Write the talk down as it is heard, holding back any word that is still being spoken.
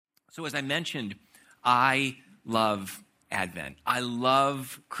So as I mentioned, I love Advent. I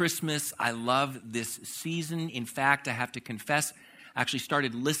love Christmas. I love this season. In fact, I have to confess, I actually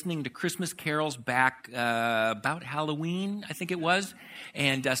started listening to Christmas carols back about Halloween, I think it was.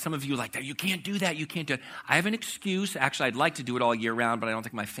 And some of you are like, you can't do that. You can't do it. I have an excuse. Actually, I'd like to do it all year round, but I don't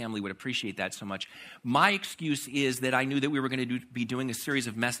think my family would appreciate that so much. My excuse is that I knew that we were going to be doing a series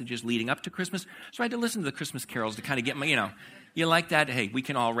of messages leading up to Christmas. So I had to listen to the Christmas carols to kind of get my, you like that? Hey, we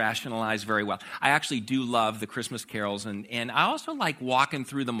can all rationalize very well. I actually do love the Christmas carols, and I also like walking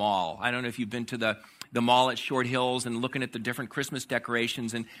through the mall. I don't know if you've been to the mall at Short Hills and looking at the different Christmas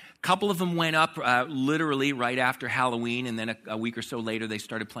decorations, and a couple of them went up literally right after Halloween, and then a week or so later they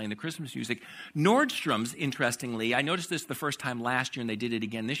started playing the Christmas music. Nordstrom's, interestingly, I noticed this the first time last year, and they did it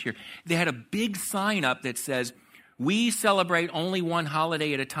again this year. They had a big sign up that says, "We celebrate only one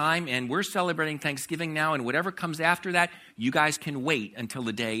holiday at a time, and we're celebrating Thanksgiving now, and whatever comes after that, you guys can wait until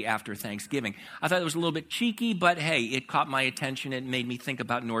the day after Thanksgiving." I thought it was a little bit cheeky, but hey, it caught my attention. It made me think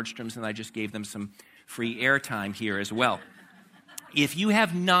about Nordstrom's, and I just gave them some free airtime here as well. If you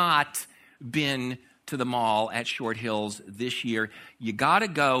have not been to the mall at Short Hills this year, you got to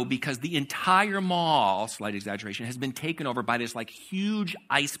go, because the entire mall, slight exaggeration, has been taken over by this huge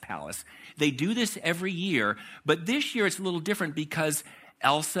ice palace. They do this every year, but this year it's a little different because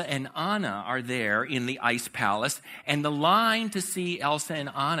Elsa and Anna are there in the ice palace, and the line to see Elsa and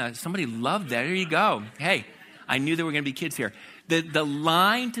Anna, somebody loved that. There you go. Hey, I knew there were going to be kids here. The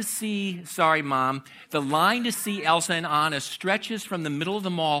line to see, sorry, Mom, the line to see Elsa and Anna stretches from the middle of the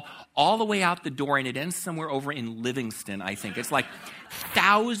mall all the way out the door, and it ends somewhere over in Livingston, I think. It's like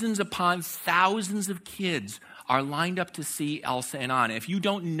thousands upon thousands of kids are lined up to see Elsa and Anna. If you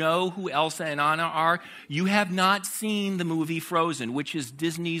don't know who Elsa and Anna are, you have not seen the movie Frozen, which is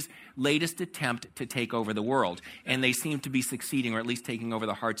Disney's latest attempt to take over the world. And they seem to be succeeding, or at least taking over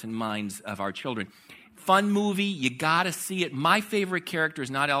the hearts and minds of our children. Fun movie, you got to see it. My favorite character is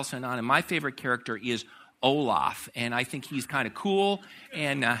not Elsa and Anna. My favorite character is Olaf, and I think he's kind of cool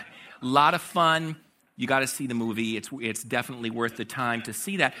and a lot of fun. You got to see the movie. It's definitely worth the time to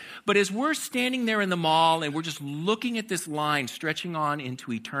see that. But as we're standing there in the mall and we're just looking at this line stretching on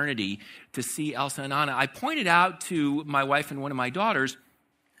into eternity to see Elsa and Anna, I pointed out to my wife and one of my daughters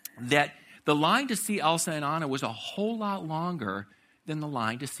that the line to see Elsa and Anna was a whole lot longer than the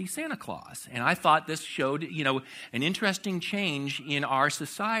line to see Santa Claus. And I thought this showed, an interesting change in our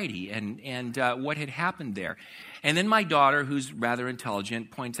society and what had happened there. And then my daughter, who's rather intelligent,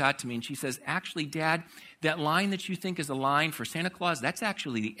 points out to me, and she says, "Actually, Dad, that line that you think is a line for Santa Claus, that's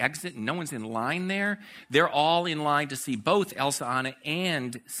actually the exit, and no one's in line there. They're all in line to see both Elsa, Anna,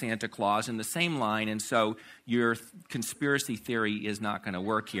 and Santa Claus in the same line, and so your conspiracy theory is not going to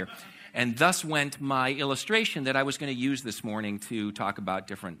work here." And thus went my illustration that I was going to use this morning to talk about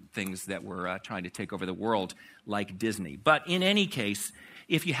different things that were trying to take over the world, like Disney. But in any case,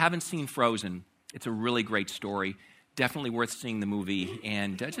 if you haven't seen Frozen, it's a really great story. Definitely worth seeing the movie,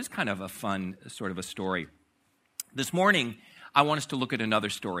 and just kind of a fun sort of a story. This morning, I want us to look at another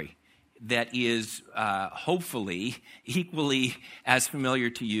story that is hopefully equally as familiar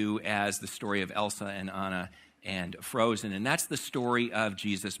to you as the story of Elsa and Anna and Frozen, and that's the story of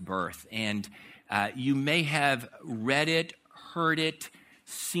Jesus' birth. And you may have read it, heard it,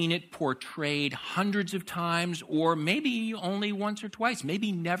 seen it portrayed hundreds of times, or maybe only once or twice,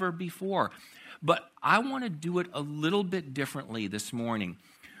 maybe never before. But I want to do it a little bit differently this morning.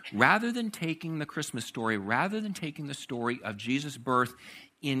 Rather than taking the Christmas story, rather than taking the story of Jesus' birth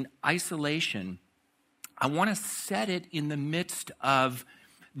in isolation, I want to set it in the midst of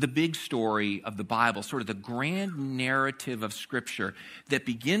the big story of the Bible, sort of the grand narrative of Scripture that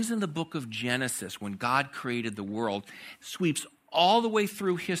begins in the book of Genesis when God created the world, sweeps all the way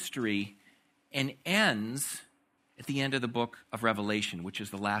through history, and ends at the end of the book of Revelation, which is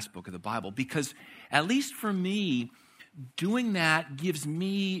the last book of the Bible. Because, at least for me, doing that gives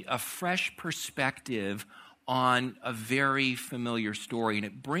me a fresh perspective on a very familiar story. And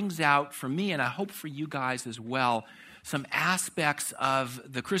it brings out, for me, and I hope for you guys as well, some aspects of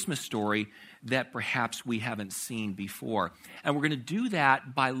the Christmas story that perhaps we haven't seen before. And we're going to do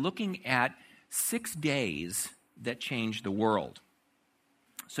that by looking at 6 days that changed the world.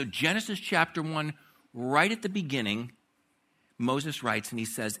 So Genesis chapter 1, right at the beginning, Moses writes, and he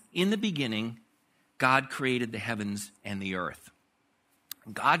says, "In the beginning, God created the heavens and the earth."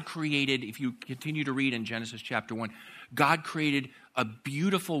 God created, if you continue to read in Genesis chapter 1, God created a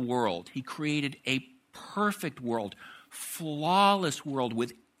beautiful world. He created a perfect world, flawless world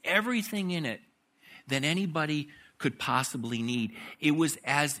with everything in it that anybody could possibly need. It was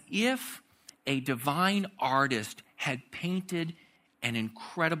as if a divine artist had painted an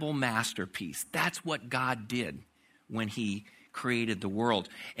incredible masterpiece. That's what God did when he created the world.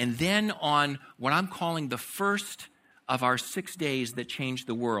 And then on what I'm calling the first of our 6 days that changed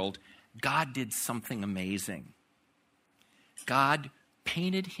the world, God did something amazing. God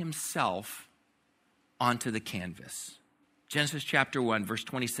painted himself onto the canvas. Genesis chapter 1, verse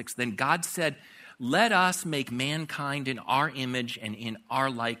 26, then God said, let us make mankind in our image and in our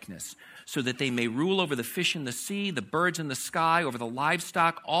likeness, so that they may rule over the fish in the sea, the birds in the sky, over the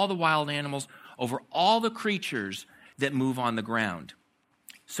livestock, all the wild animals, over all the creatures that move on the ground.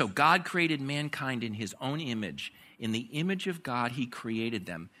 So God created mankind in his own image. In the image of God, he created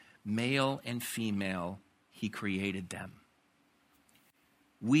them. Male and female, he created them.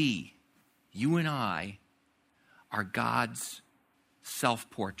 We, you and I, are God's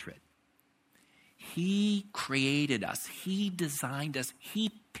self-portrait. He created us. He designed us. He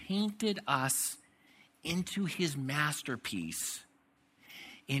painted us into his masterpiece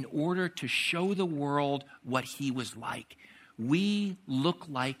in order to show the world what he was like. We look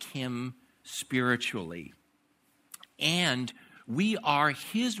like him spiritually. And we are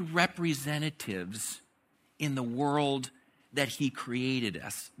his representatives in the world that he created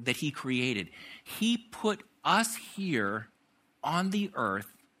us, that he created. He put us here on the earth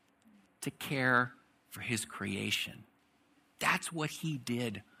to care for his creation. That's what he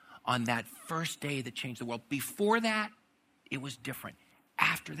did on that first day that changed the world. Before that, it was different.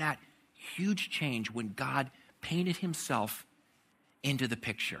 After that, huge change when God painted himself into the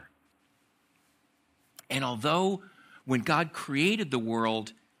picture. And although when God created the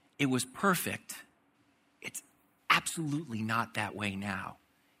world, it was perfect, it's absolutely not that way now.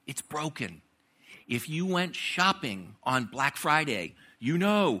 It's broken. If you went shopping on Black Friday, you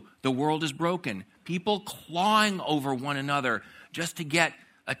know the world is broken. People clawing over one another just to get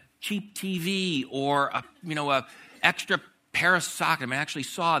a cheap TV or a extra pair of socks. I actually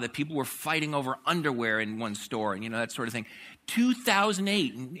saw that people were fighting over underwear in one store and that sort of thing.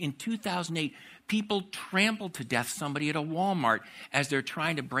 In 2008, people trampled to death somebody at a Walmart as they're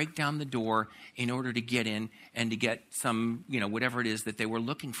trying to break down the door in order to get in and to get some, whatever it is that they were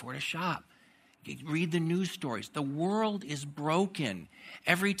looking for to shop. Read the news stories. The world is broken.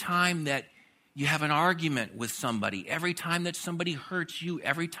 Every time that you have an argument with somebody, every time that somebody hurts you,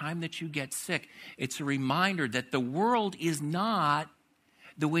 every time that you get sick, it's a reminder that the world is not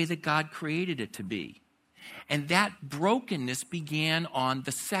the way that God created it to be. And that brokenness began on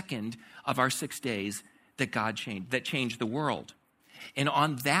the second of our 6 days that that changed the world. And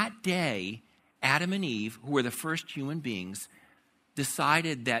on that day, Adam and Eve, who were the first human beings,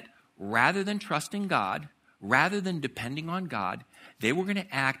 decided that rather than trusting God, rather than depending on God, they were going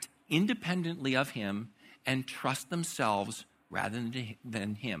to act independently of him and trust themselves rather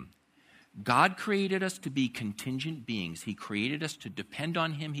than him. God created us to be contingent beings. He created us to depend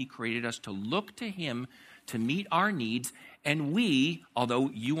on him. He created us to look to him to meet our needs. And we, although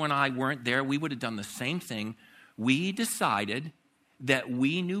you and I weren't there, we would have done the same thing. We decided that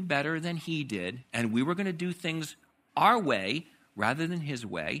we knew better than he did, and we were going to do things our way rather than his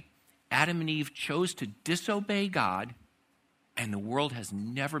way. Adam and Eve chose to disobey God, and the world has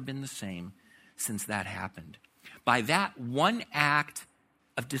never been the same since that happened. By that one act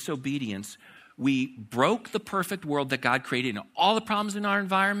of disobedience, we broke the perfect world that God created, and all the problems in our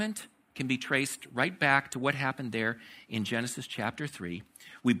environment can be traced right back to what happened there in Genesis chapter 3.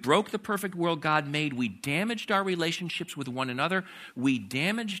 We broke the perfect world God made. We damaged our relationships with one another. We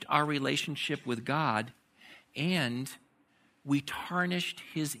damaged our relationship with God, and we tarnished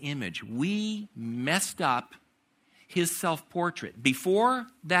his image. We messed up his self-portrait. Before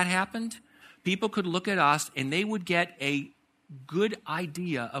that happened, people could look at us and they would get a good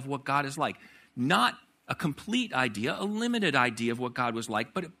idea of what God is like. Not a complete idea, a limited idea of what God was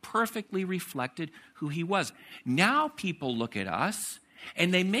like, but it perfectly reflected who he was. Now people look at us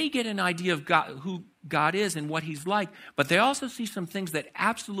and they may get an idea of God, who God is and what he's like, but they also see some things that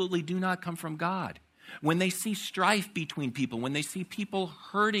absolutely do not come from God. When they see strife between people, when they see people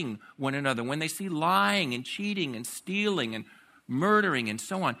hurting one another, when they see lying and cheating and stealing and murdering and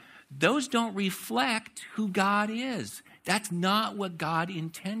so on, those don't reflect who God is. That's not what God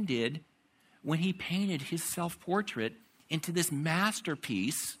intended when he painted his self-portrait into this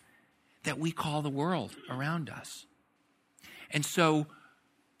masterpiece that we call the world around us. And so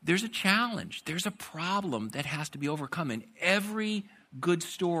there's a challenge. There's a problem that has to be overcome. In every good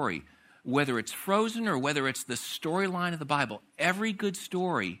story, whether it's Frozen or whether it's the storyline of the Bible, every good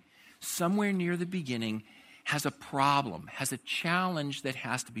story somewhere near the beginning has a problem, has a challenge that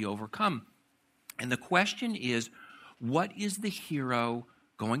has to be overcome. And the question is, what is the hero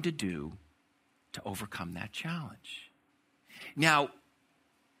going to do to overcome that challenge? Now,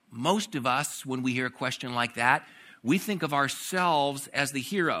 most of us, when we hear a question like that, we think of ourselves as the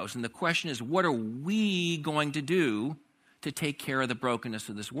heroes. And the question is, what are we going to do to take care of the brokenness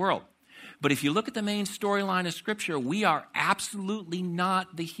of this world? But if you look at the main storyline of Scripture, we are absolutely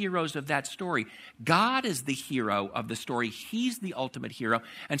not the heroes of that story. God is the hero of the story. He's the ultimate hero.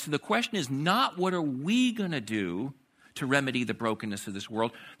 And so the question is not what are we going to do to remedy the brokenness of this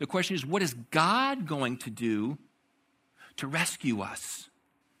world. The question is, what is God going to do to rescue us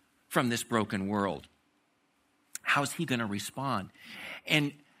from this broken world? How's he going to respond?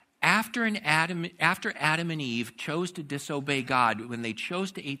 And after Adam and Eve chose to disobey God, when they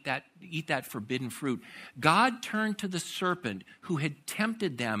chose to eat that forbidden fruit, God turned to the serpent who had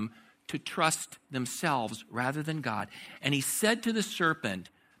tempted them to trust themselves rather than God. And he said to the serpent,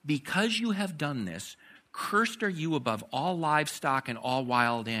 because you have done this, cursed are you above all livestock and all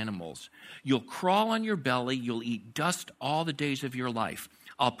wild animals. You'll crawl on your belly, you'll eat dust all the days of your life.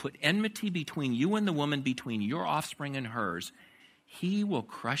 I'll put enmity between you and the woman, between your offspring and hers. He will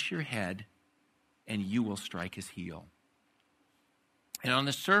crush your head, and you will strike his heel. And on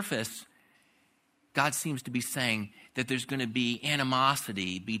the surface, God seems to be saying that there's going to be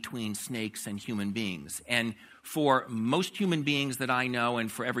animosity between snakes and human beings. And for most human beings that I know,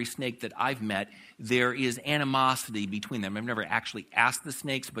 and for every snake that I've met, there is animosity between them. I've never actually asked the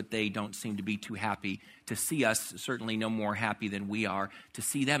snakes, but they don't seem to be too happy to see us, certainly no more happy than we are to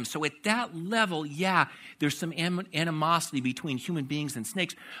see them. So at that level, yeah, there's some animosity between human beings and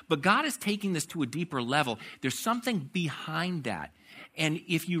snakes, but God is taking this to a deeper level. There's something behind that. And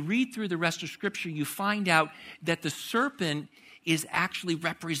if you read through the rest of Scripture, you find out that the serpent is actually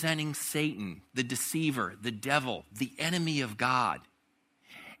representing Satan, the deceiver, the devil, the enemy of God.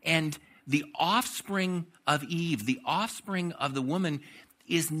 And the offspring of Eve, the offspring of the woman,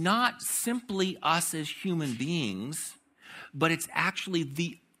 is not simply us as human beings, but it's actually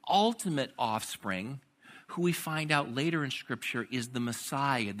the ultimate offspring, who we find out later in Scripture is the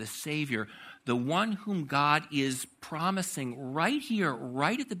Messiah, the Savior, the one whom God is promising right here,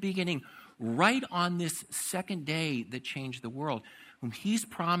 right at the beginning, right on this second day that changed the world, whom he's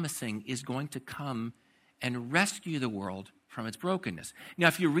promising is going to come and rescue the world from its brokenness. Now,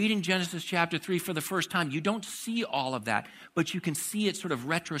 if you're reading Genesis chapter 3 for the first time, you don't see all of that, but you can see it sort of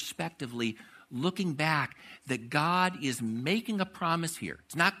retrospectively, looking back, that God is making a promise here.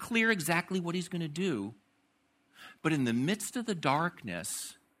 It's not clear exactly what he's going to do, but in the midst of the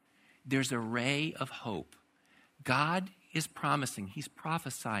darkness, there's a ray of hope. God is promising, he's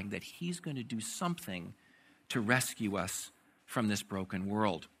prophesying that he's going to do something to rescue us from this broken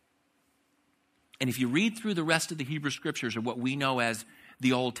world. And if you read through the rest of the Hebrew Scriptures, or what we know as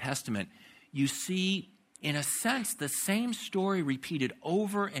the Old Testament, you see, in a sense, the same story repeated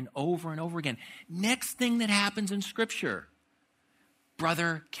over and over and over again. Next thing that happens in Scripture,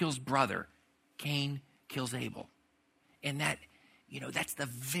 brother kills brother, Cain kills Abel. And that's the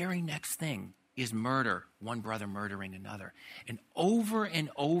very next thing, is murder, one brother murdering another. And over and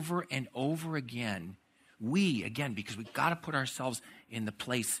over again, because we've got to put ourselves in the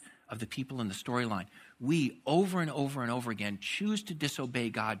place of the people in the storyline, we over and over again choose to disobey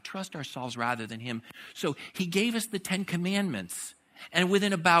God, trust ourselves rather than him. So he gave us the 10 Commandments. And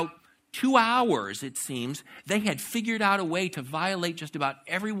within about 2 hours, it seems, they had figured out a way to violate just about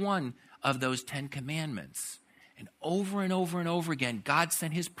every one of those 10 Commandments. And over again, God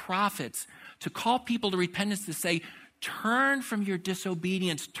sent his prophets to call people to repentance, to say, turn from your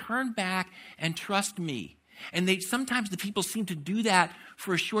disobedience, turn back and trust me. And sometimes the people seem to do that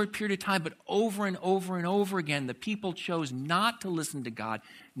for a short period of time, but over and over again, the people chose not to listen to God,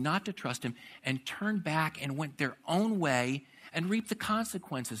 not to trust him, and turned back and went their own way and reaped the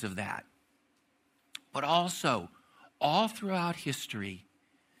consequences of that. But also, all throughout history,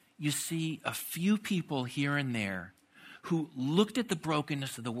 you see a few people here and there who looked at the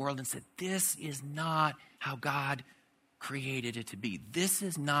brokenness of the world and said, this is not how God created it to be. This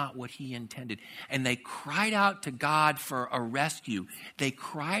is not what he intended. And they cried out to God for a rescue. They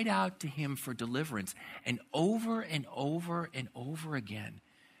cried out to him for deliverance. And over again,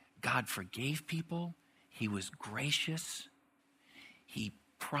 God forgave people. He was gracious. He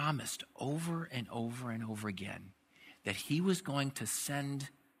promised over and over again that he was going to send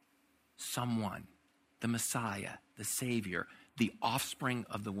someone, the Messiah, the Savior, the offspring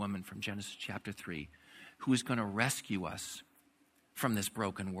of the woman from Genesis chapter 3, who is going to rescue us from this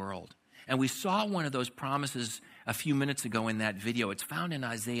broken world. And we saw one of those promises a few minutes ago in that video. It's found in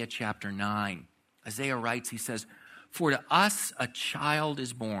Isaiah chapter 9. Isaiah writes, he says, "For to us a child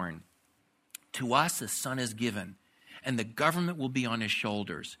is born, to us a son is given, and the government will be on his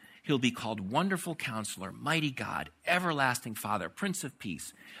shoulders. He'll be called Wonderful Counselor, Mighty God, Everlasting Father, Prince of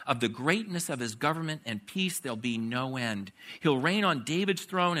Peace. Of the greatness of his government and peace, there'll be no end. He'll reign on David's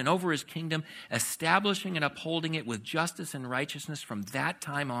throne and over his kingdom, establishing and upholding it with justice and righteousness from that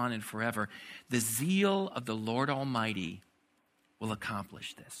time on and forever. The zeal of the Lord Almighty will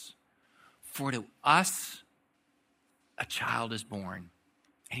accomplish this. For to us, a child is born,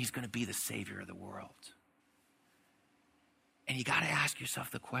 and he's going to be the Savior of the world. And you got to ask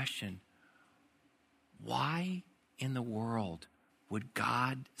yourself the question, why in the world would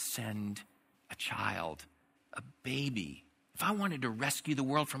God send a child, a baby? If I wanted to rescue the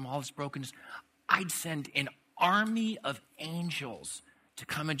world from all its brokenness, I'd send an army of angels to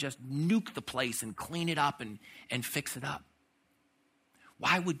come and just nuke the place and clean it up and fix it up.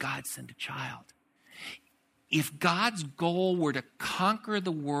 Why would God send a child? If God's goal were to conquer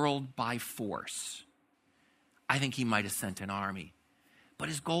the world by force, I think he might have sent an army. But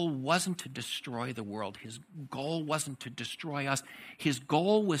his goal wasn't to destroy the world. His goal wasn't to destroy us. His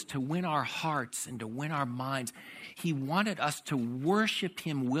goal was to win our hearts and to win our minds. He wanted us to worship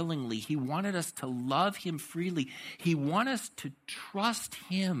him willingly. He wanted us to love him freely. He wanted us to trust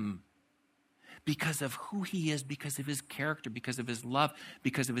him because of who he is, because of his character, because of his love,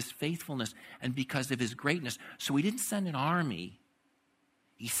 because of his faithfulness, and because of his greatness. So he didn't send an army.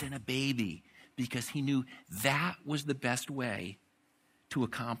 He sent a baby, because he knew that was the best way to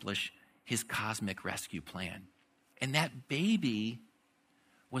accomplish his cosmic rescue plan. And that baby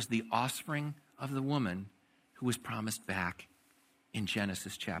was the offspring of the woman who was promised back in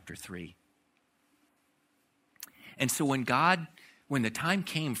Genesis chapter 3. And so when the time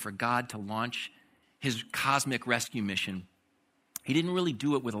came for God to launch his cosmic rescue mission, he didn't really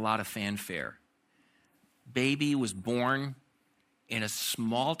do it with a lot of fanfare. Baby was born in a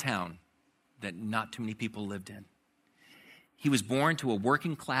small town that not too many people lived in. He was born to a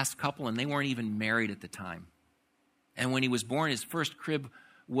working class couple, and they weren't even married at the time. And when he was born, his first crib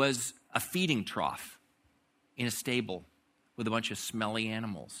was a feeding trough in a stable with a bunch of smelly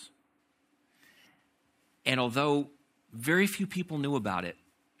animals. And although very few people knew about it,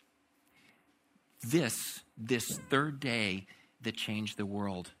 this third day that changed the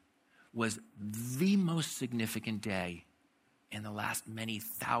world was the most significant day in the last many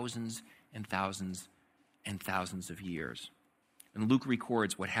thousands and thousands and thousands of years. And Luke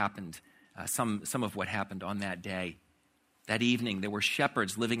records what happened, some of what happened on that day. That evening, there were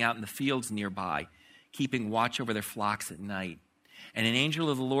shepherds living out in the fields nearby, keeping watch over their flocks at night. And an angel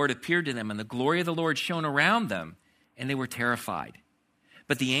of the Lord appeared to them, and the glory of the Lord shone around them, and they were terrified.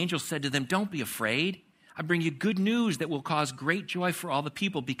 But the angel said to them, "Don't be afraid. I bring you good news that will cause great joy for all the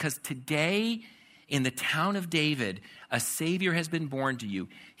people, because today in the town of David, a Savior has been born to you.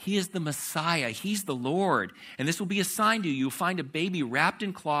 He is the Messiah. He's the Lord. And this will be a sign to you. You'll find a baby wrapped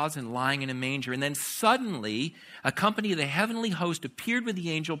in cloths and lying in a manger." And then suddenly, a company of the heavenly host appeared with the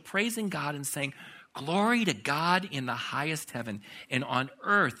angel, praising God and saying, "Glory to God in the highest heaven, and on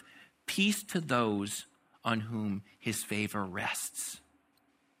earth, peace to those on whom his favor rests."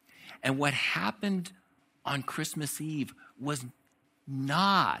 And what happened on Christmas Eve was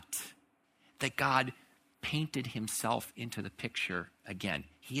not that God painted himself into the picture again.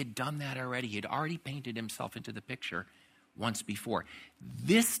 He had done that already. He had already painted himself into the picture once before.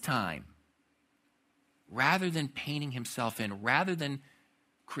 This time, rather than painting himself in, rather than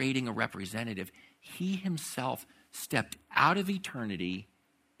creating a representative, he himself stepped out of eternity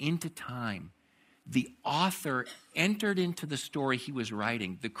into time. The author entered into the story he was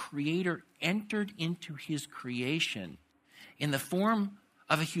writing. The creator entered into his creation in the form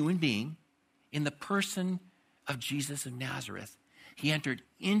of a human being, in the person of Jesus of Nazareth. He entered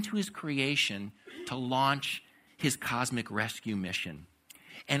into his creation to launch his cosmic rescue mission.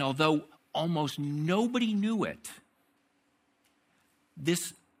 And although almost nobody knew it,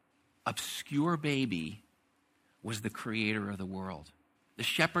 this obscure baby was the creator of the world. The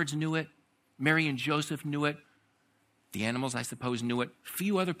shepherds knew it. Mary and Joseph knew it. The animals, I suppose, knew it.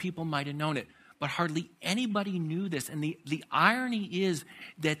 Few other people might have known it, but hardly anybody knew this. And the irony is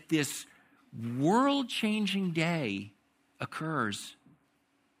that this world-changing day occurs,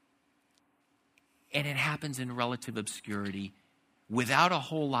 and it happens in relative obscurity without a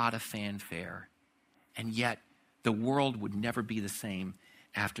whole lot of fanfare. And yet, the world would never be the same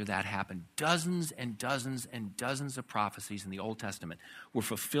after that happened. Dozens and dozens and dozens of prophecies in the Old Testament were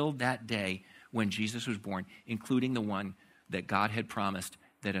fulfilled that day when Jesus was born, including the one that God had promised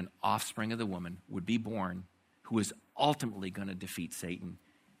that an offspring of the woman would be born who was ultimately going to defeat Satan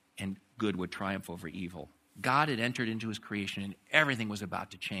and good would triumph over evil. God had entered into his creation and everything was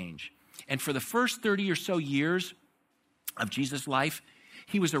about to change. And for the first 30 or so years, of Jesus' life,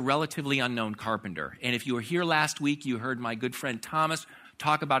 he was a relatively unknown carpenter. And if you were here last week, you heard my good friend Thomas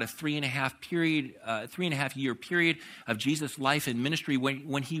talk about a 3.5 year period of Jesus' life and ministry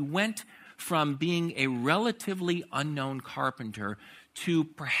when he went from being a relatively unknown carpenter to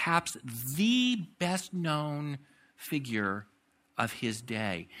perhaps the best known figure of his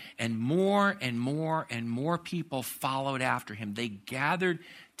day. And more and more and more people followed after him. They gathered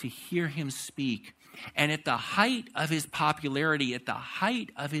to hear him speak. And at the height of his popularity, at the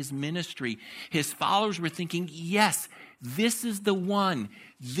height of his ministry, his followers were thinking, yes, this is the one.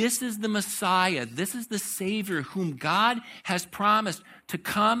 This is the Messiah. This is the Savior whom God has promised to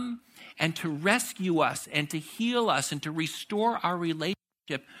come and to rescue us and to heal us and to restore our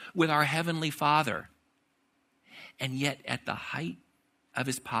relationship with our Heavenly Father. And yet at the height of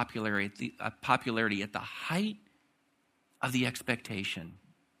his popularity, at the height of the expectation,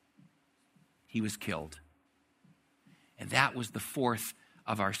 he was killed. And that was the fourth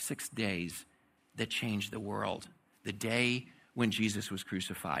of our 6 days that changed the world, the day when Jesus was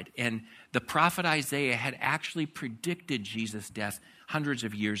crucified. And the prophet Isaiah had actually predicted Jesus' death hundreds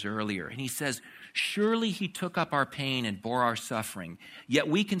of years earlier. And he says, surely he took up our pain and bore our suffering. Yet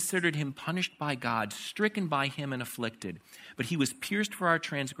we considered him punished by God, stricken by him and afflicted. But he was pierced for our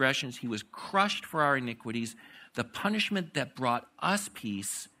transgressions. He was crushed for our iniquities. The punishment that brought us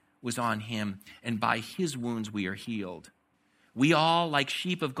peace was on him, and by his wounds we are healed. We all, like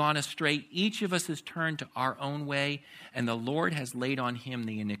sheep, have gone astray. Each of us has turned to our own way, and the Lord has laid on him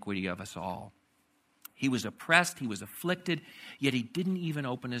the iniquity of us all. He was oppressed, he was afflicted, yet he didn't even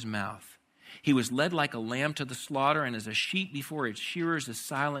open his mouth. He was led like a lamb to the slaughter, and as a sheep before its shearers is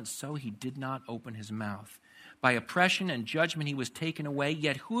silent, so he did not open his mouth. By oppression and judgment he was taken away,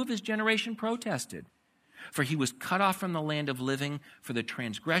 yet who of his generation protested? For he was cut off from the land of living. For the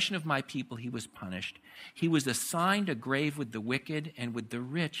transgression of my people he was punished. He was assigned a grave with the wicked and with the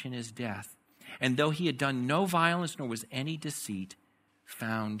rich in his death. And though he had done no violence, nor was any deceit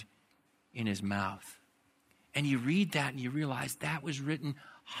found in his mouth. And you read that and you realize that was written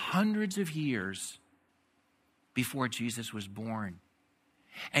hundreds of years before Jesus was born.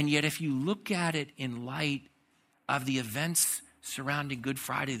 And yet if you look at it in light of the events surrounding Good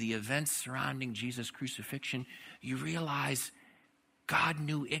Friday, the events surrounding Jesus' crucifixion, you realize God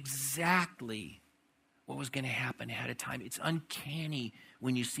knew exactly what was going to happen ahead of time. It's uncanny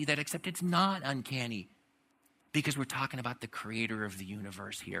when you see that, except it's not uncanny because we're talking about the creator of the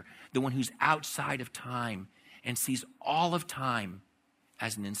universe here, the one who's outside of time and sees all of time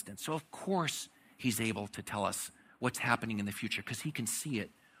as an instant. So of course he's able to tell us what's happening in the future because he can see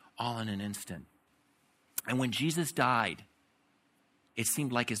it all in an instant. And when Jesus died, it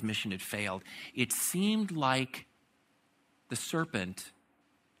seemed like his mission had failed. It seemed like the serpent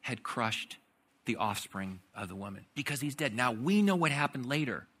had crushed the offspring of the woman because he's dead. Now, we know what happened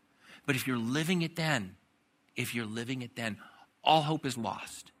later. But if you're living it then, all hope is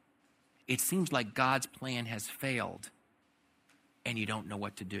lost. It seems like God's plan has failed and you don't know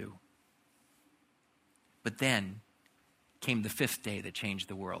what to do. But then came the fifth day that changed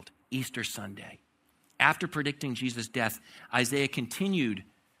the world, Easter Sunday. After predicting Jesus' death, Isaiah continued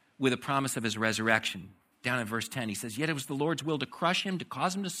with a promise of his resurrection. Down in verse 10, he says, yet it was the Lord's will to crush him, to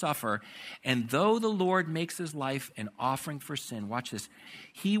cause him to suffer. And though the Lord makes his life an offering for sin, watch this,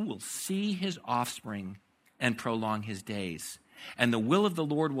 he will see his offspring and prolong his days. And the will of the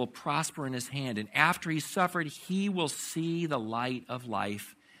Lord will prosper in his hand. And after he's suffered, he will see the light of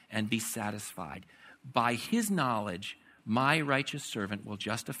life and be satisfied. By his knowledge, my righteous servant will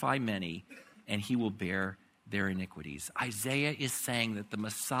justify many, and he will bear their iniquities. Isaiah is saying that the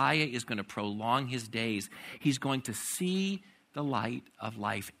Messiah is going to prolong his days. He's going to see the light of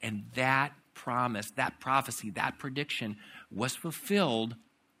life. And that promise, that prophecy, that prediction was fulfilled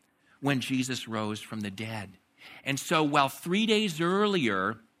when Jesus rose from the dead. And so while 3 days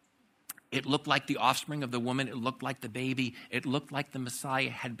earlier, it looked like the offspring of the woman, it looked like the baby, it looked like the Messiah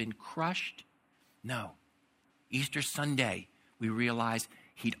had been crushed, no. Easter Sunday, we realized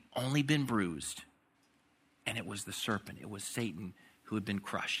he'd only been bruised. And it was the serpent, it was Satan who had been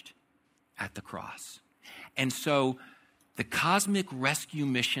crushed at the cross. And so the cosmic rescue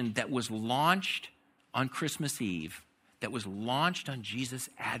mission that was launched on Christmas Eve, that was launched on Jesus'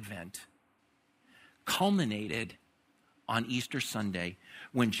 Advent, culminated on Easter Sunday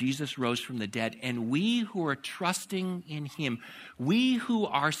when Jesus rose from the dead. And we who are trusting in him, we who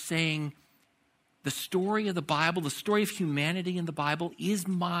are saying, the story of the Bible, the story of humanity in the Bible is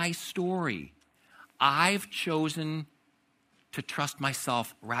my story. I've chosen to trust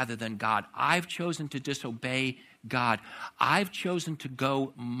myself rather than God. I've chosen to disobey God. I've chosen to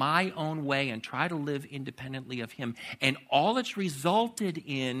go my own way and try to live independently of him. And all it's resulted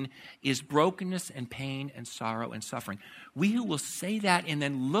in is brokenness and pain and sorrow and suffering. We who will say that and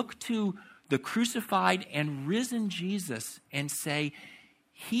then look to the crucified and risen Jesus and say,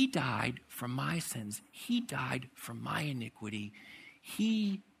 he died for my sins. He died for my iniquity.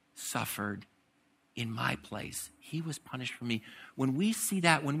 He suffered in my place. He was punished for me. When we see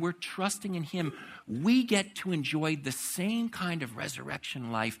that, when we're trusting in him, we get to enjoy the same kind of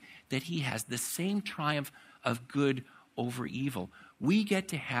resurrection life that he has, the same triumph of good over evil. We get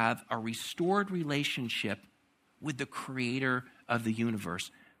to have a restored relationship with the creator of the universe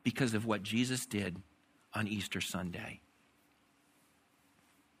because of what Jesus did on Easter Sunday.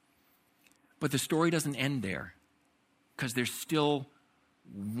 But the story doesn't end there, because there's still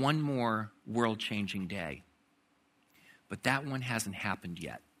one more world-changing day. But that one hasn't happened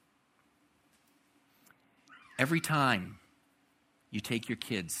yet. Every time you take your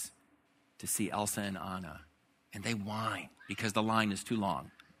kids to see Elsa and Anna, and they whine because the line is too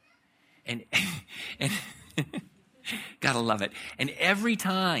long. And gotta love it. And every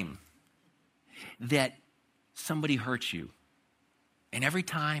time that somebody hurts you, and every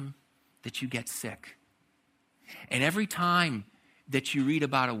time that you get sick, and every time that you read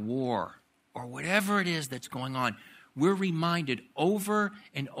about a war or whatever it is that's going on, we're reminded over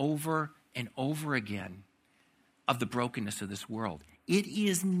and over and over again of the brokenness of this world. It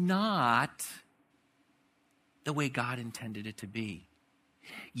is not the way God intended it to be.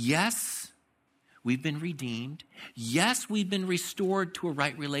 Yes, we've been redeemed. Yes, we've been restored to a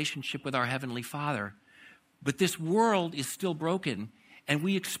right relationship with our Heavenly Father. But this world is still broken, and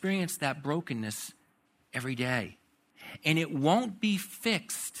we experience that brokenness every day. And it won't be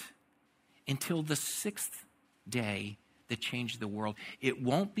fixed until the sixth day that changed the world. It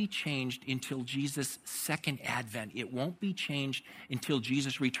won't be changed until Jesus' second advent. It won't be changed until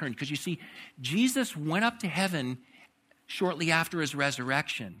Jesus returned. Because you see, Jesus went up to heaven shortly after his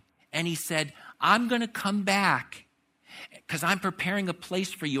resurrection. And he said, I'm going to come back because I'm preparing a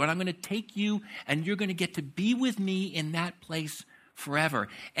place for you. And I'm going to take you and you're going to get to be with me in that place forever.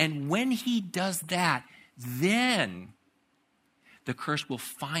 And when he does that, then the curse will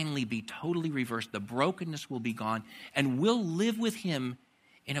finally be totally reversed. The brokenness will be gone. And we'll live with him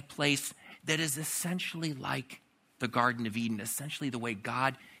in a place that is essentially like the Garden of Eden, essentially the way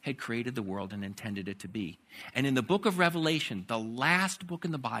God had created the world and intended it to be. And in the book of Revelation, the last book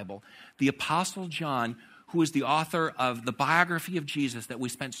in the Bible, the Apostle John, who is the author of the biography of Jesus that we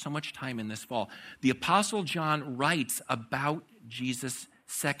spent so much time in this fall, the Apostle John writes about Jesus'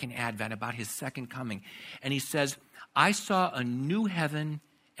 second advent, about his second coming. And he says, I saw a new heaven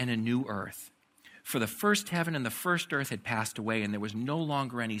and a new earth. For the first heaven and the first earth had passed away, and there was no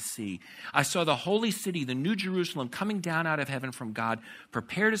longer any sea. I saw the holy city, the new Jerusalem, coming down out of heaven from God,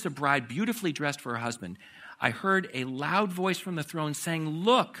 prepared as a bride, beautifully dressed for her husband. I heard a loud voice from the throne saying,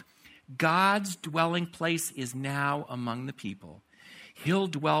 look, God's dwelling place is now among the people. He'll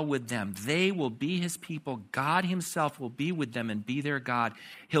dwell with them. They will be his people. God himself will be with them and be their God.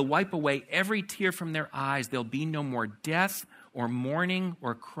 He'll wipe away every tear from their eyes. There'll be no more death or mourning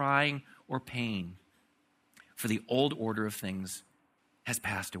or crying or pain, for the old order of things has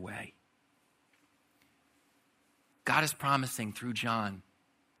passed away. God is promising through John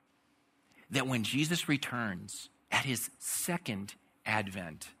that when Jesus returns at his second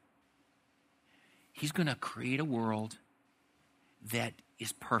advent, he's going to create a world that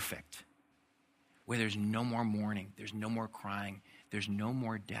is perfect, where there's no more mourning, there's no more crying, there's no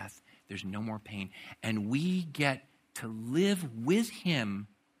more death, there's no more pain. And we get to live with him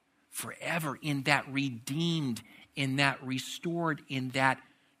forever in that redeemed, in that restored, in that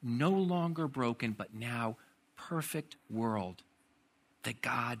no longer broken, but now perfect world that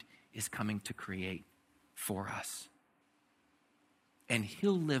God is coming to create for us. And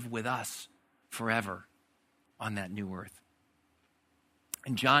he'll live with us forever on that new earth.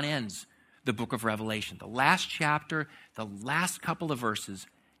 And John ends the book of Revelation, the last chapter, the last couple of verses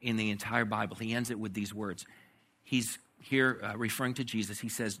in the entire Bible. He ends it with these words. He's here referring to Jesus. He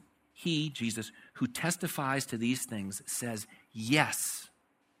says, he, Jesus, who testifies to these things, says, yes,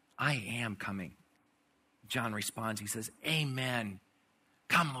 I am coming. John responds, he says, amen.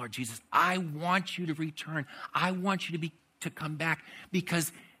 Come, Lord Jesus, I want you to return. I want you to come back,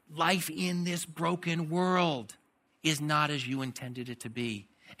 because life in this broken world is not as you intended it to be.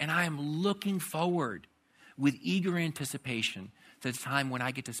 And I am looking forward with eager anticipation to the time when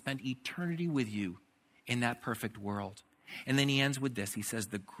I get to spend eternity with you in that perfect world. And then he ends with this. He says,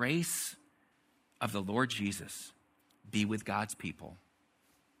 the grace of the Lord Jesus be with God's people.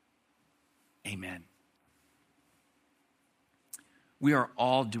 Amen. We are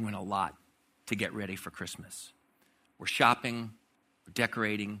all doing a lot to get ready for Christmas. We're shopping, we're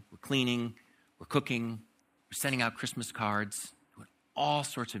decorating, we're cleaning, we're cooking, we're sending out Christmas cards, doing all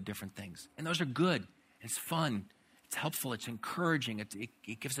sorts of different things. And those are good. It's fun. It's helpful. It's encouraging.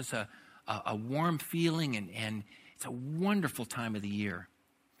 It gives us a warm feeling, and it's a wonderful time of the year.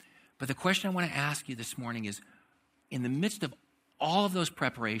 But the question I want to ask you this morning is, in the midst of all of those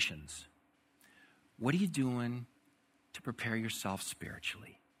preparations, what are you doing to prepare yourself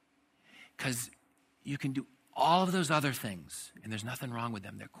spiritually? Because you can do all of those other things, and there's nothing wrong with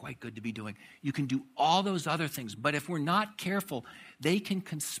them. They're quite good to be doing. You can do all those other things, but if we're not careful, they can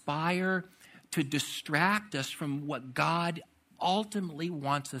conspire to distract us from what God ultimately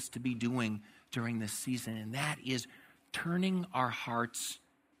wants us to be doing during this season, and that is turning our hearts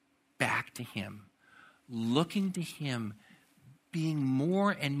back to Him, looking to Him, being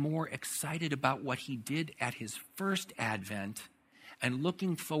more and more excited about what He did at His first advent, and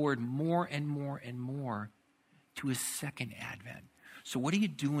looking forward more and more and more to His second advent. So what are you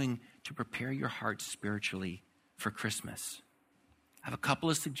doing to prepare your heart spiritually for Christmas? I have a couple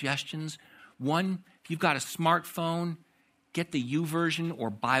of suggestions. One, if you've got a smartphone, get the YouVersion or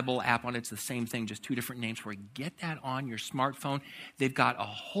Bible app on it. It's the same thing, just two different names for it. Get that on your smartphone. They've got a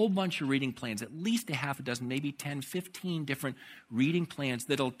whole bunch of reading plans, at least a half a dozen, maybe 10, 15 different reading plans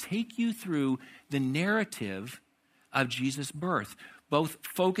that'll take you through the narrative of Jesus' birth, both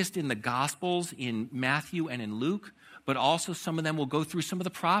focused in the Gospels in Matthew and in Luke, but also some of them will go through some of the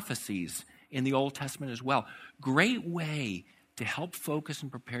prophecies in the Old Testament as well. Great way to help focus and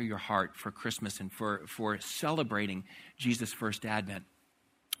prepare your heart for Christmas and for celebrating Jesus' first advent.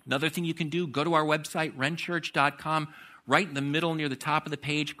 Another thing you can do, go to our website, renchurch.com. Right in the middle near the top of the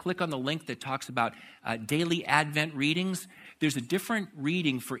page, click on the link that talks about daily Advent readings. There's a different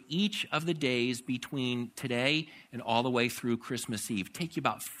reading for each of the days between today and all the way through Christmas Eve. Take you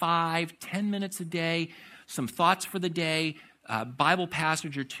about 5-10 minutes a day, some thoughts for the day, Bible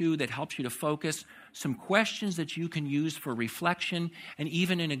passage or two that helps you to focus, some questions that you can use for reflection, and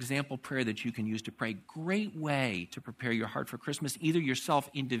even an example prayer that you can use to pray. Great way to prepare your heart for Christmas, either yourself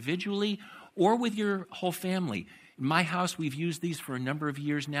individually or with your whole family. In my house, we've used these for a number of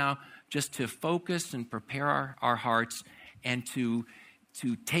years now just to focus and prepare our hearts and to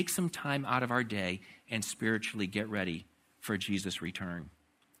take some time out of our day and spiritually get ready for Jesus' return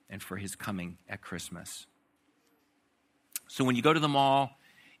and for His coming at Christmas. So when you go to the mall,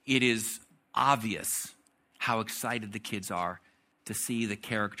 it is obvious how excited the kids are to see the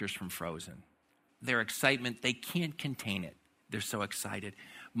characters from Frozen. Their excitement, they can't contain it. They're so excited.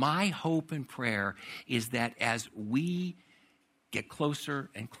 My hope and prayer is that as we get closer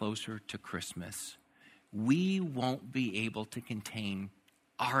and closer to Christmas, we won't be able to contain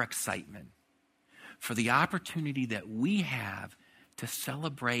our excitement for the opportunity that we have to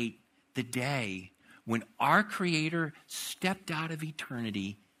celebrate the day when our Creator stepped out of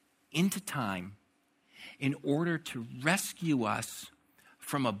eternity into time in order to rescue us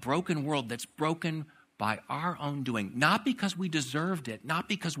from a broken world that's broken by our own doing. Not because we deserved it, not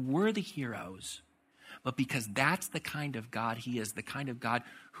because we're the heroes, but because that's the kind of God He is, the kind of God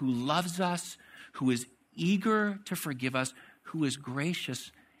who loves us, who is eager to forgive us, who is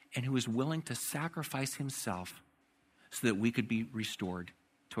gracious, and who is willing to sacrifice Himself so that we could be restored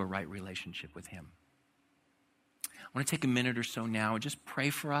to a right relationship with Him. I want to take a minute or so now and just pray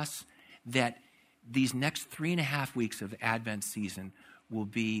for us that these next 3.5 weeks of Advent season will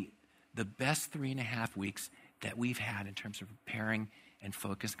be the best 3.5 weeks that we've had in terms of preparing and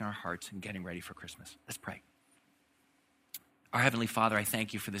focusing our hearts and getting ready for Christmas. Let's pray. Our Heavenly Father, I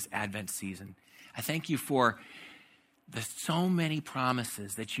thank You for this Advent season. I thank You for the so many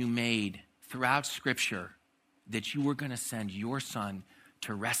promises that You made throughout Scripture that You were going to send Your Son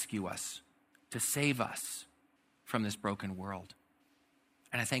to rescue us, to save us from this broken world.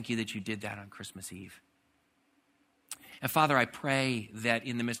 And I thank You that You did that on Christmas Eve. And Father, I pray that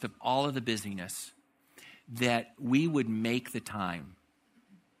in the midst of all of the busyness, that we would make the time,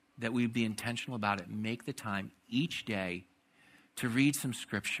 that we would be intentional about it, make the time each day to read some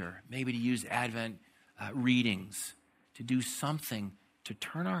Scripture, maybe to use Advent readings, to do something to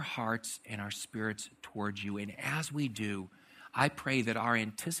turn our hearts and our spirits towards You. And as we do, I pray that our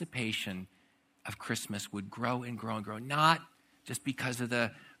anticipation of Christmas would grow and grow and grow, not just because of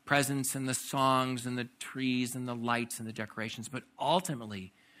the presents and the songs and the trees and the lights and the decorations, but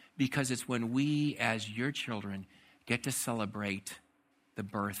ultimately because it's when we as Your children get to celebrate the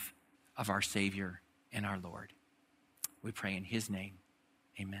birth of our Savior and our Lord. We pray in His name.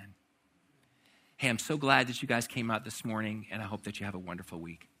 Amen. Hey, I'm so glad that you guys came out this morning, and I hope that you have a wonderful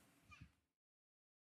week.